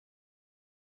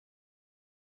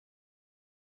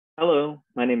Hello,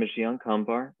 my name is Jian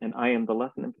Kambar, and I am the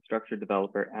lesson infrastructure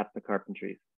developer at the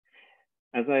Carpentries.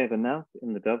 As I have announced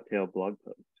in the Dovetail blog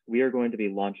post, we are going to be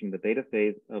launching the beta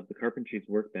phase of the Carpentries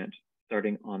Workbench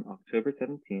starting on October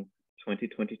 17th,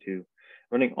 2022,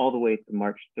 running all the way to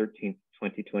March 13th,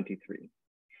 2023.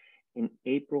 In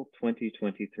April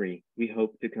 2023, we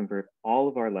hope to convert all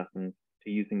of our lessons to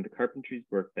using the Carpentries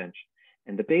Workbench,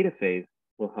 and the beta phase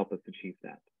will help us achieve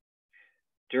that.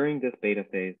 During this beta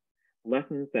phase,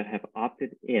 lessons that have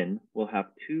opted in will have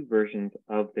 2 versions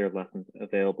of their lessons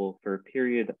available for a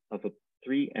period of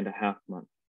 3.5 months.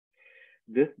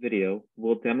 This video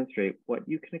will demonstrate what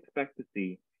you can expect to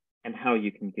see and how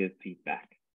you can give feedback.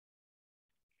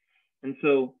 And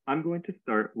so I'm going to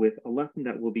start with a lesson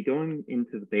that will be going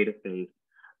into the beta phase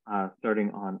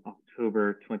starting on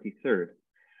October 23rd.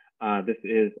 This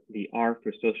is the R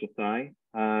for Social Sci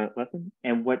lesson.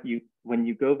 And when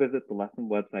you go visit the lesson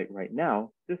website right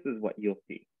now, this is what you'll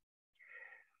see.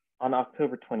 On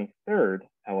October 23rd,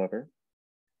 however,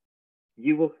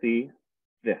 you will see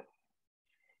this.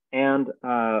 And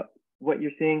what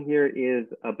you're seeing here is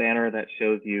a banner that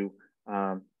shows you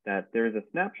that there is a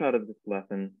snapshot of this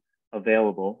lesson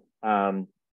available.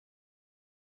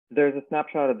 There's a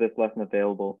snapshot of this lesson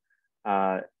available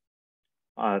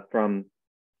from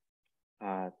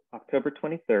October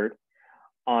 23rd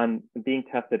on being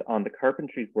tested on the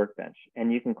Carpentries Workbench.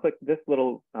 And you can click this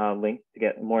little link to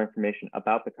get more information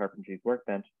about the Carpentries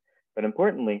Workbench. But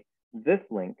importantly, this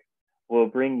link will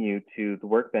bring you to the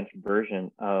Workbench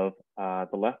version of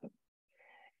the lesson.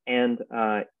 And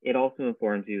it also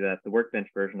informs you that the Workbench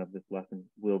version of this lesson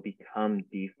will become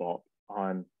default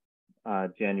on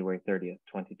January 30th,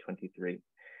 2023.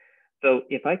 So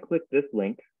if I click this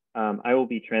link, I will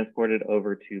be transported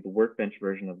over to the Workbench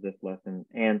version of this lesson,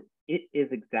 and it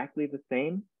is exactly the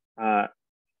same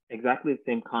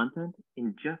content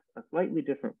in just a slightly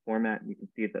different format. You can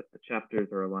see that the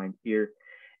chapters are aligned here,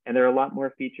 and there are a lot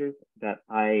more features that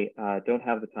I don't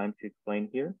have the time to explain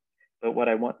here. But what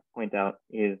I want to point out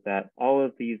is that all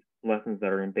of these lessons that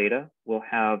are in beta will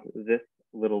have this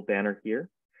little banner here.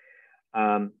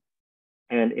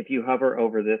 And if you hover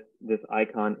over this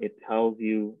icon, it tells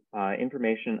you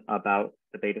information about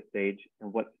the beta stage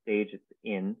and what stage it's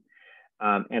in,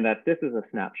 and that this is a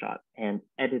snapshot, and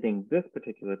editing this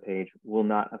particular page will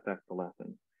not affect the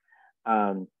lesson.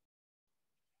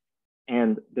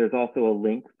 And there's also a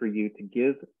link for you to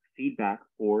give feedback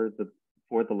for the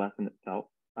lesson itself,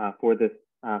 for this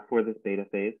beta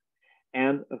phase,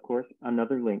 and of course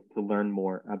another link to learn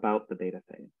more about the beta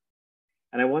phase.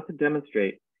 And I want to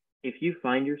demonstrate, if you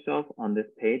find yourself on this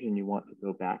page and you want to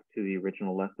go back to the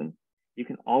original lesson, you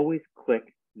can always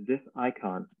click this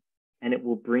icon and it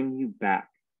will bring you back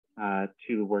to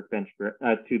the Workbench, to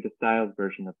the styles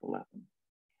version of the lesson.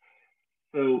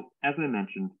 So as I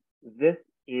mentioned, this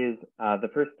is the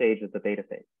first stage of the beta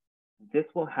phase. This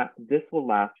will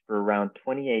last for around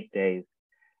 28 days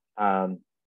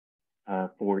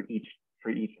for each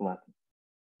lesson.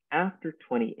 After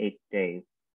 28 days,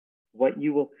 what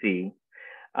you will see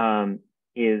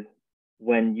is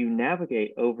when you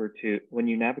navigate over to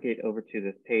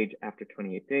this page after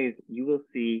 28 days, you will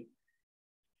see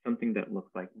something that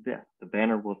looks like this. The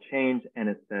banner will change and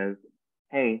it says,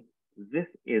 hey, this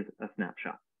is a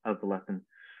snapshot of the lesson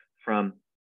from,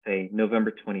 say,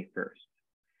 November 21st.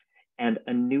 And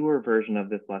a newer version of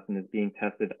this lesson is being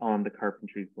tested on the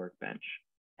Carpentries Workbench.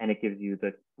 And it gives you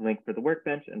the link for the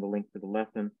Workbench and the link for the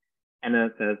lesson. And then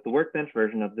it says the Workbench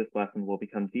version of this lesson will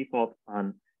become default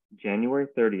on January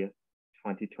 30th,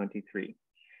 2023.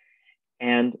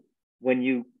 And when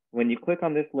you click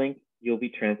on this link, you'll be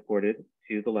transported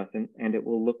to the lesson and it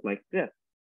will look like this.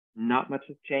 Not much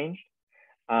has changed,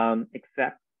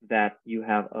 except that you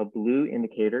have a blue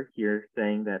indicator here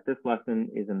saying that this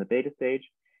lesson is in the beta stage.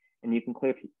 And you can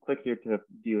click here to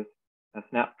view a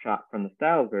snapshot from the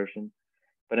styles version.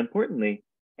 But importantly,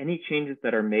 any changes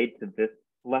that are made to this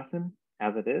lesson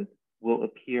as it is will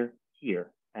appear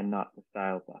here and not the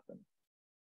styles lesson.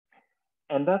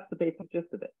 And that's the basic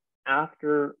gist of it.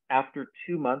 After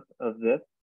 2 months of this,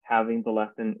 having the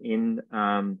lesson in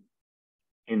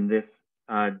this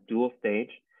dual stage,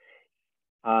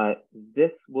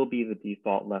 this will be the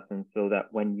default lesson, so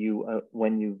that when you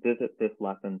visit this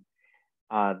lesson,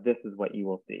 this is what you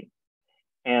will see.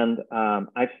 And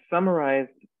I've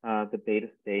summarized the beta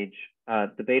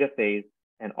phase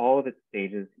and all of its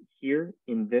stages here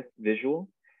in this visual.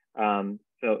 And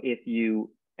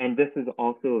this is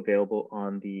also available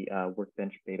on the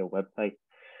Workbench beta website,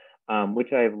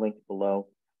 which I have linked below.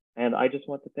 And I just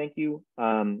want to thank you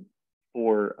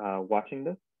for watching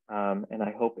this. and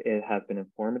I hope it has been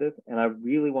informative. And I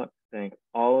really want to thank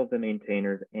all of the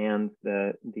maintainers and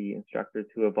the instructors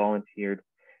who have volunteered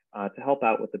to help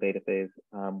out with the beta phase.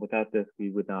 Without this, we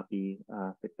would not be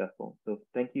successful. So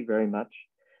thank you very much.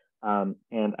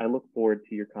 And I look forward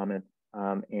to your comments.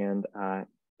 And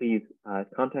please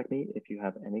contact me if you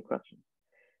have any questions.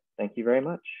 Thank you very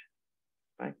much.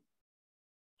 Bye.